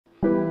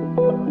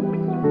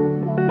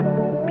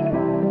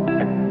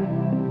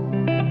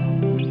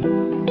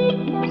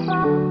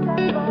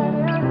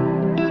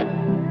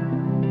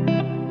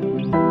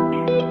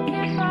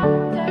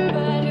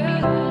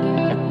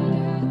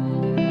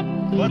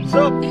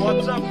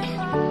What's up?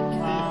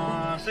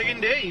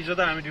 Second day, हिजो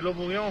त हामी ढिलो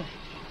पुग्यौं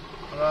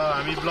र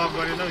हामी ब्लग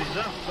गरेनौं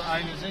हिजो। सो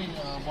अहिले चाहिँ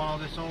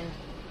बनाउँदै छौं।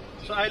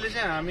 सो अहिले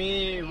चाहिँ हामी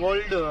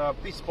वर्ल्ड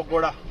पिस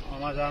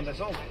पकोडामा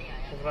जाँदैछौं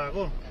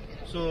पोखराको।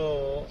 सो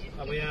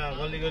अब यहाँ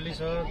गल्ली गल्ली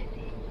छ।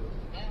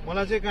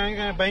 मलाई चाहिँ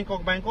कहाँ ब्याङ्कक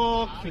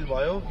फिल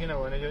भयो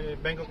किनभने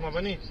ब्याङ्ककमा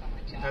पनि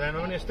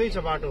थाइल्यान्डमा पनि यस्तै छ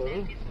बाटोहरू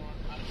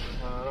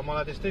र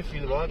मलाई त्यस्तै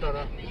फिल भयो। तर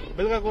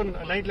बेलुकाको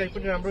नाइट लाइफ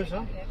पनि राम्रै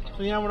छ।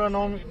 सो यहाँबाट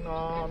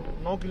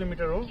 9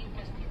 किलोमिटर हो,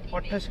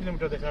 28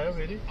 किलोमिटर देखायो।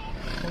 फेरि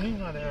कुनै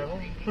नदेखाएको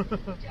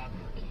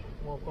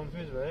म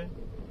कन्फ्युज भएँ।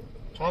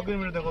 6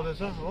 किलोमिटर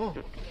देखाउँदैछ हो,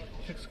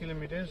 6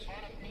 किलोमिटर्स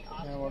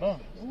यहाँबाट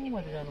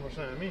माथि जानुपर्छ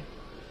हामी।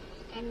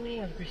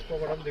 पिस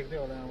पकोडा पनि देख्दै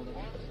होला यहाँबाट।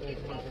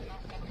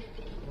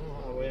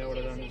 अब यहाँबाट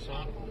जाँदैछ।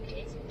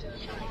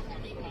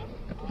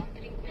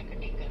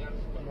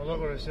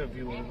 मजाको रहेछ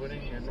भ्यूहरू पनि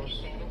हेर्नुहोस्।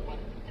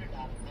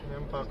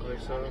 यहाँ पार्क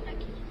रहेछ।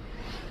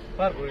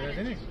 पार्क हो यहाँ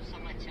चाहिँ नि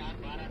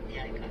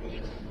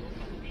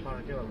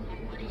के भन्नु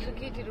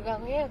केटीहरू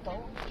गएको यहाँ त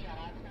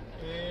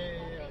ए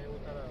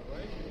उता है।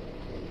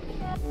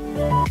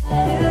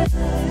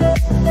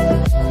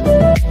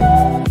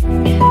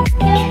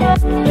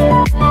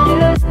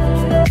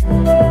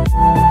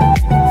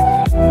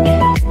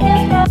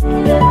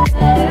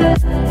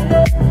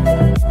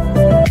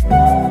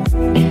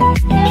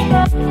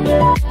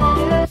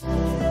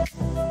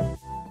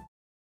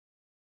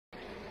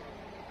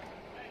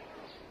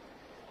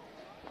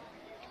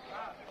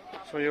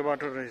 सो यो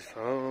बाटो रहेछ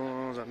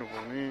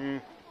जानुपर्ने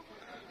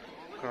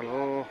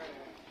कालो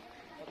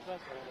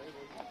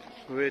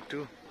way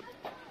to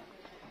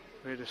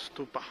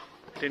Stupa.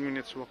 10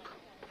 minutes walk.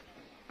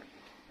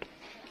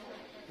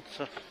 It's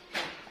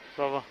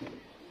Baba,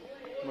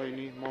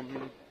 Maini, Mommy,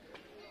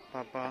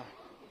 Papa.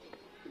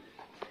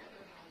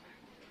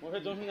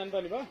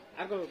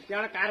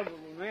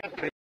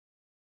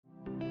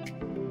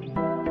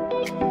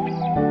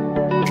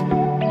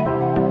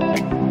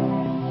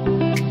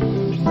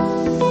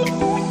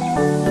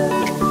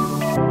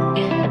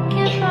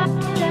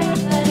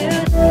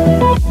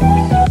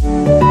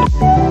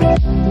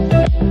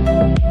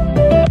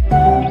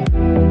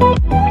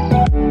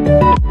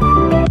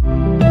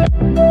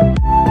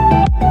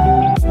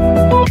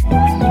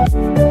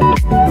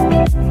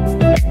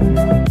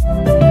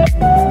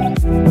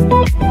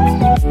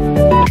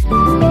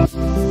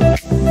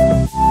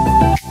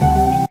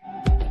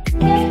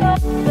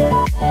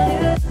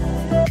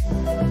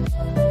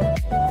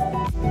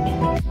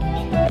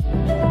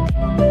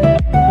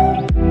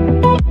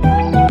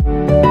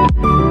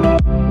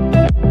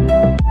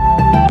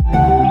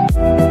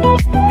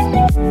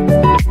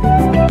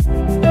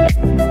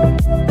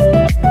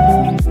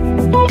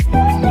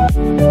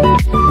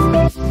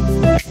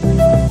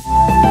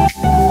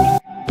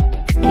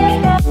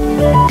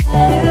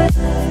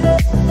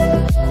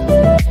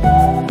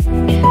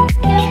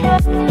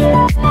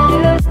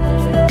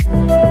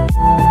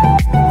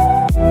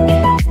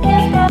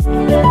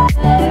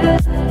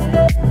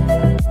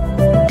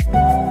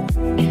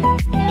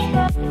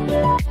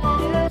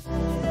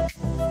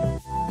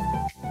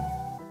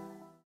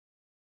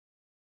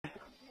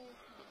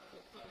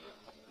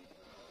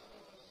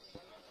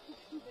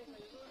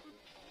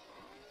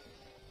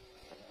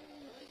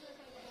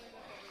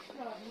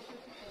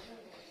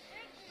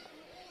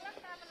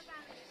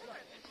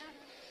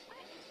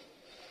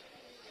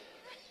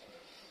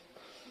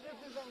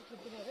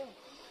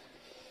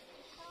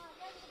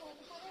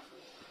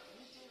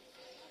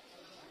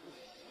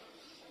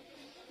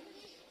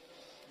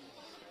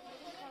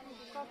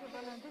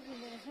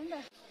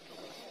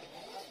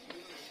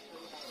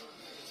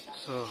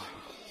 So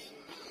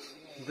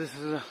this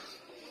is a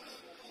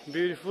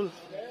beautiful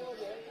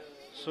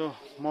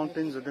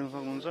mountains देख्न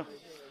सक्नुहुन्छ।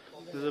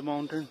 This is a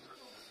mountain.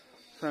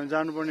 So हामी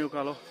जानुपर्ने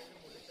उकालो।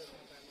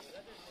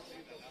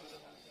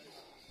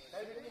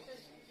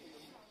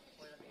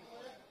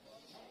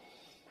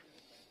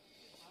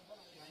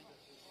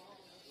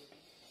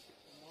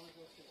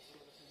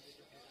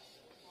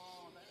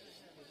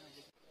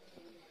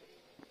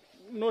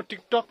 No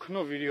TikTok,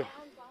 no video.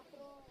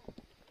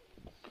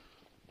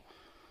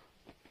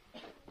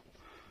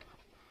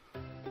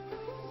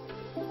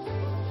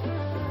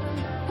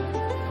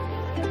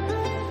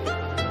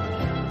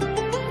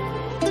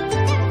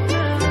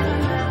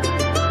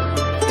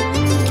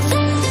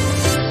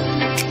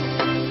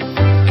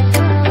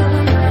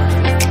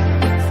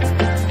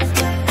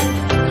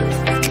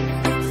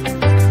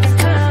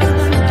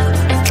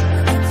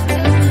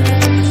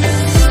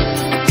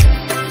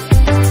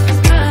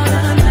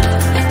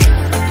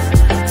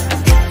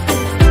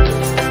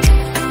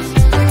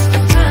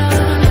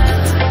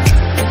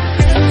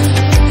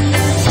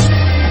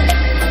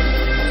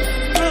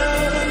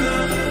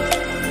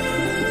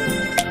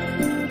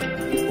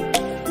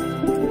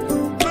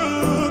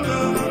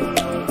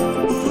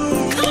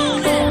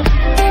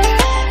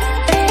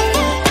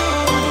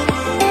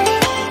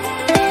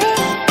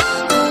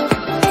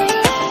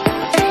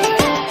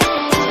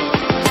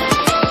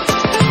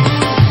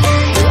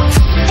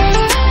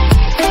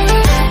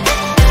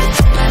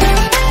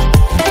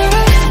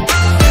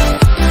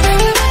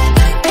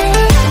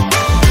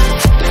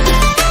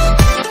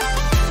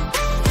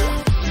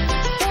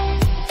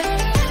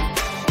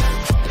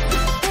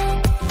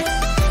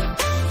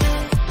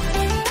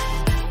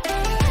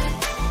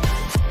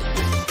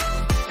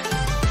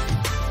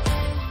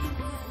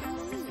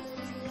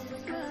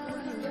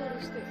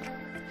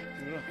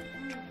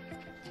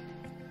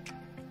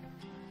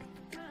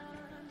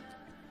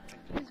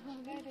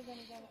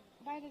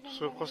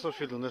 So कस्तो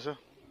फिल हुँदैछ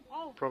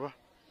प्रभा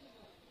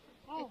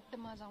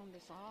एकदम मजा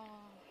आउँदैछ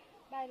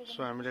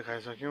सो हामीले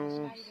खाइसक्यौँ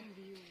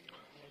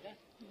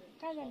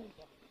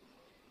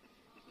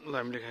ल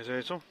हामीले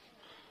खाइसकेका छौँ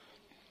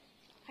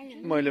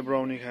मैले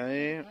ब्राउनी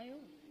खाएँ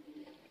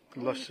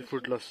lassi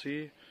fruit lassi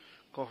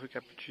coffee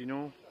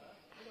cappuccino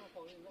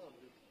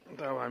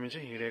अन्त अब हामी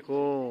चाहिँ हिँडेको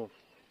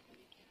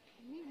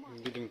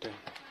बिलिङ टाइम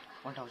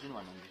 1100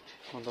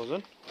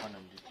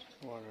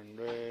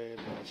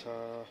 छ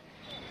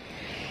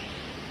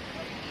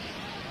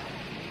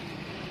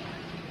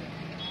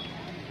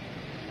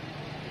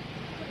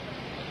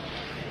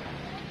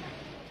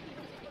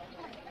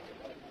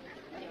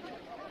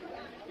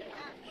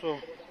सो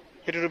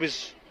 80 रुपिस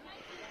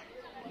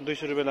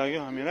 200 रुपियाँ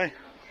लाग्यो हामीलाई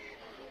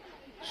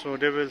सो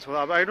डेभिल्स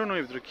अब आई डोन्ट नो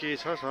भित्र के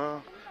छ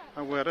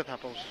अब गएर थाहा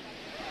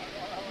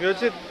पाउँछ यो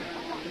चाहिँ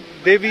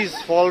देवीज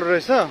फल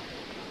रहेछ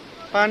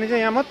पानी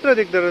चाहिँ यहाँ मात्र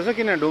देख्दो रहेछ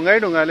किन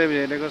ढुङ्गाले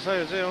हेरेको छ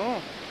यो चाहिँ हो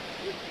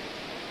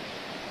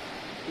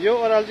यो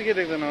ओह्रालो चाहिँ के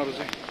देख्दैन अरू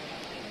चाहिँ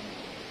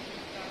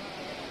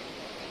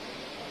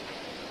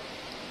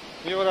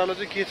यो ओह्रालो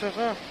चाहिँ के छ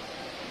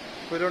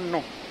we don't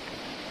know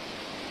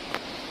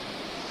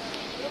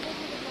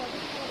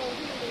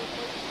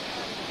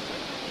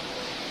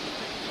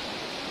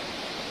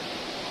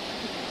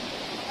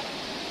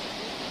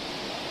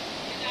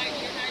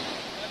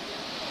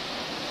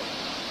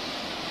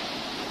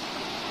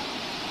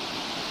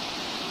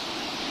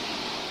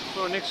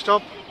So next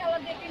stop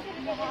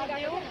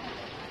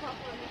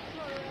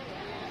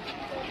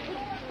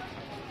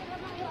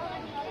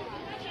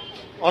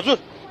हजुर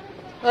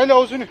अहिले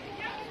आउँछु नि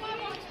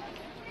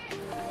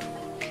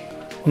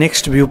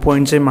नेक्स्ट भ्यू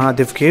पोइन्ट चाहिँ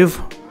महादेव केभ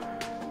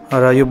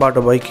र यो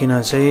बाटो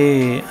भइकन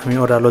चाहिँ हामी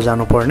ओह्रालो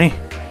जानुपर्ने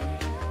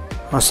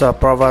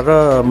प्रभा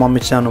र मम्मी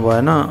चाहिँ जानु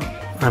भएन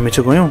हामी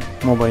चाहिँ गयौँ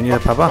म बहिनी र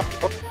पापा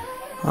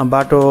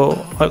बाटो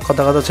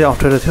कता कता चाहिँ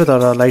अप्ठ्यारो थियो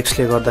तर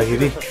लाइट्सले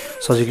गर्दाखेरि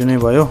सजिलो नै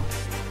भयो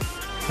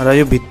र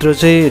यो भित्र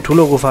चाहिँ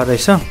ठुलो गुफा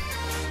रहेछ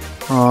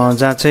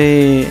जहाँ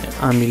चाहिँ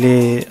हामीले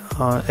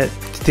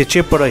त्यो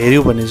चेपबाट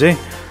हेऱ्यौँ भने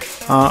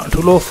चाहिँ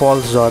ठुलो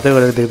फल्स झर्दै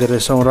गरेको देख्दो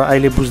रहेछौँ र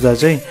अहिले बुझ्दा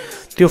चाहिँ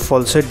त्यो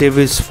फल चाहिँ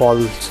डेभिल्स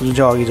फल्स जुन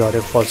चाहिँ अघि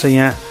झरेको फल चाहिँ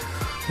यहाँ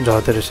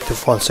झर्दो रहेछ त्यो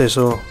फल्स चाहिँ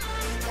सो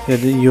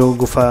यो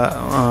गुफा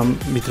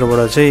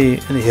भित्रबाट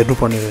चाहिँ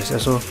हेर्नुपर्ने रहेछ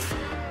सो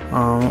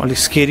अलिक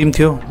स्केरी पनि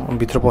थियो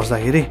भित्र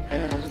पस्दाखेरि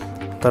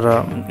तर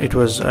इट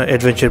वाज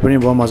एडभेन्चर पनि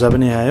भयो मजा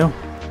पनि आयो